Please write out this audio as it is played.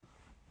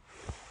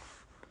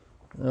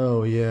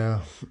Oh, yeah.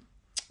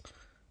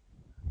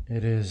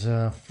 It is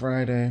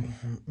Friday,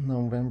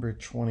 November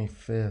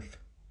 25th,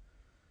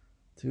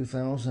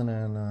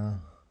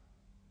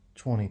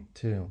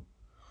 2022.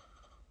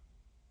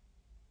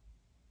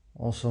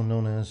 Also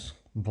known as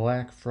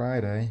Black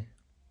Friday,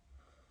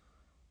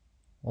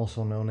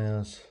 also known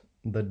as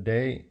the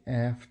day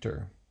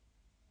after.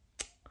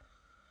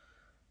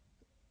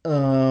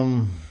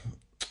 Um,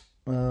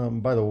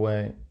 by the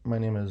way, my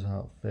name is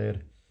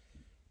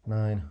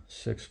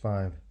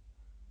Fed965.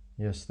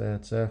 Yes,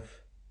 that's FED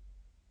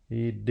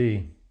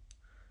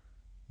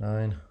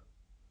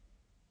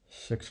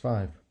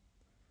 965.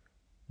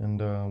 And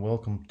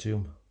welcome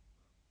to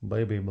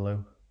Baby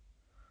Blue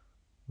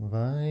Viber.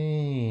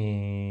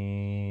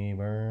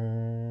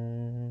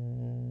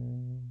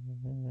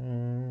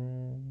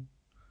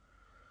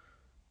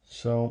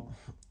 So,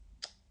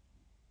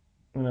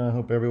 I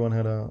hope everyone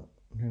had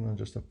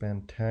just a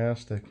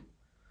fantastic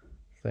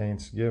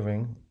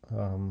Thanksgiving.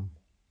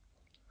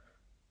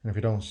 And if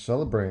you don't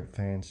celebrate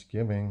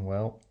Thanksgiving,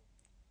 well,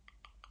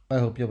 I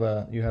hope you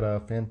had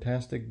a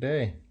fantastic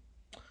day.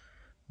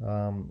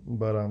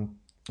 But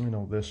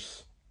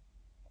this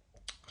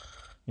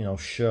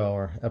show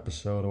or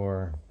episode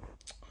or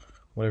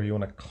whatever you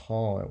want to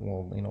call it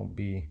will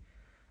be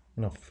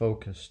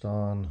focused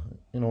on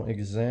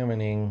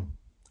examining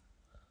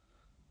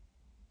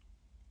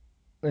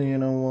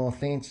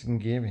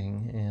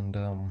Thanksgiving and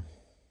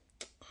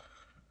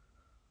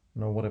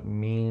what it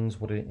means,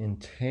 what it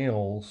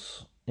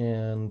entails,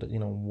 and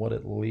what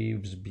it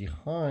leaves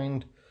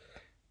behind,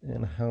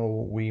 and how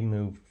we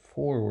move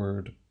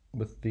forward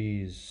with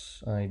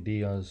these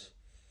ideas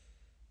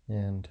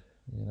and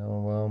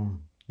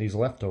these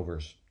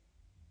leftovers,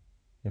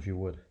 if you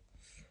would.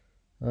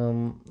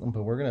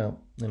 But we're gonna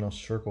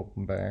circle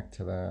back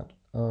to that.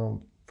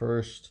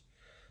 First,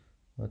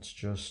 let's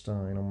just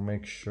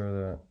make sure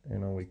that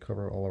we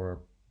cover all of our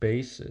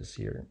bases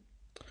here.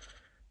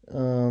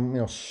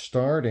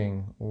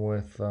 Starting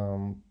with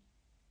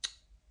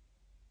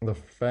the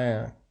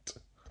fact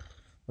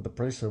that the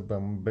price of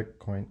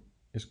Bitcoin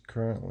is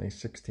currently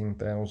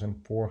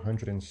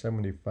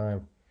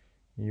 16,475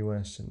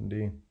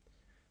 USD,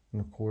 and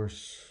of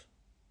course,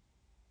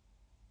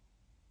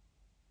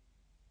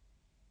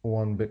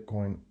 one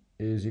Bitcoin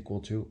is equal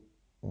to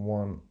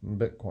one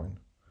Bitcoin.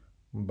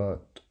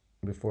 But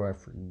before I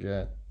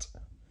forget,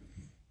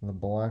 the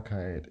black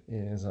height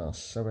is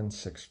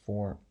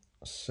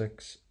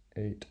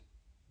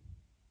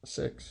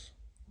 764686.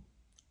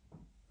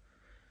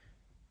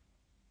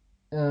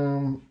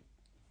 And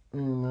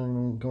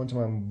then going to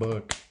my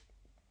book,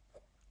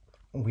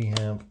 we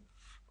have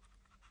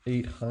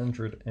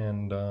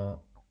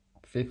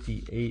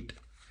 858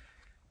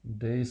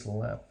 days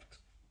left.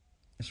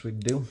 Yes, we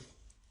do.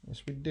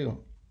 Yes, we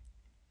do.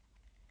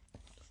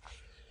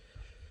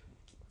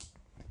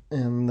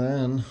 And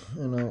then,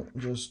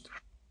 just,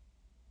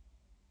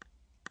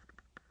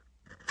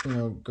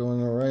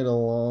 going right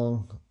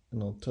along,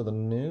 to the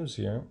news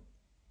here.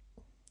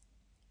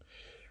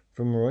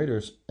 From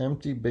Reuters,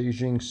 empty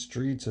Beijing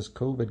streets as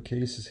COVID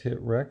cases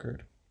hit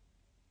record.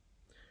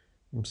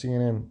 From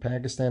CNN,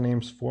 Pakistan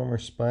names former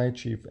spy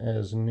chief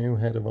as new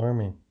head of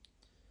army.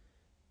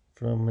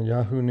 From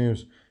Yahoo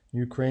News,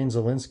 Ukraine,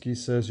 Zelensky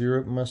says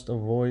Europe must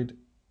avoid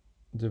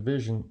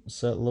division,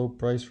 set low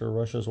price for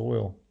Russia's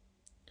oil.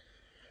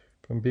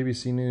 From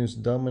BBC News,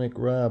 Dominic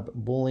Raab,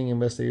 bullying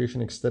investigation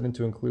extended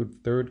to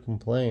include third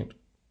complaint.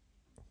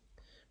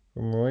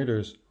 From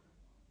Reuters,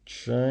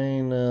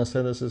 China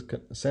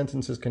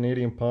sentences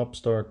Canadian pop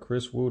star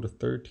Chris Wu to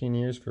 13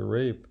 years for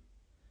rape.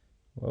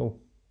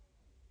 Whoa.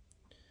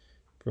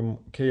 From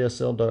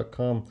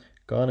KSL.com,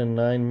 gone in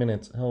 9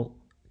 minutes, how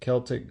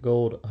Celtic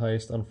gold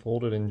heist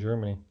unfolded in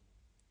Germany.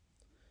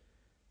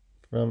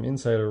 From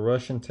Insider,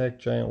 Russian tech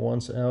giant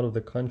wants out of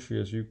the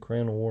country as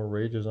Ukraine war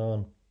rages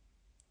on.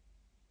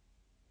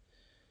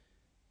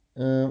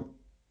 And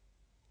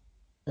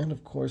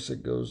of course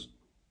it goes,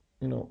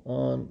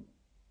 on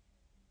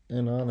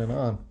and on and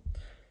on,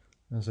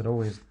 as it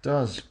always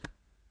does.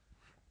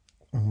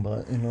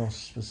 But,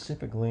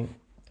 specifically,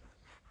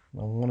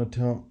 I wanted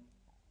to,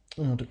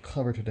 to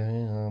cover today,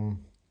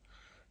 and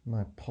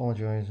I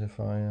apologize if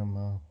I am,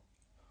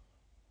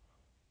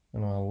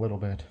 a little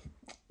bit,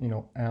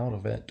 out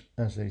of it,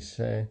 as they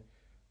say.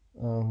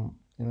 I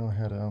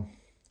had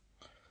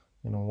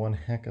one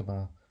heck of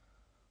a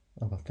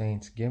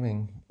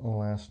Thanksgiving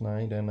last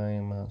night, and I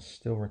am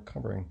still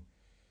recovering.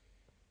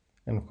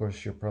 And of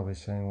course, you're probably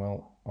saying,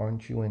 well,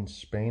 aren't you in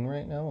Spain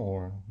right now?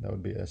 Or that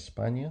would be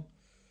España.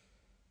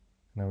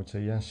 And I would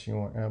say, yes, you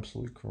are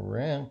absolutely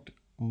correct.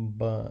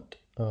 But,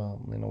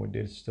 we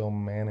did still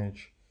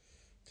manage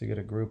to get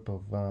a group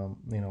of,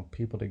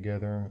 people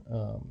together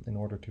in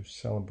order to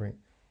celebrate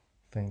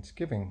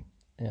Thanksgiving.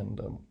 And,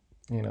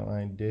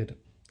 I did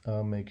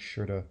make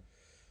sure to,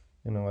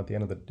 at the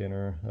end of the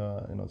dinner,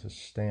 to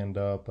stand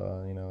up.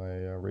 I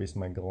raised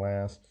my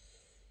glass,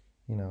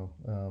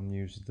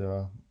 used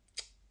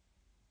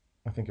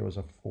I think it was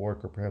a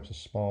fork or perhaps a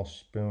small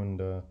spoon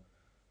to,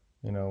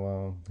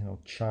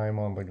 chime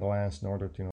on the glass in order to,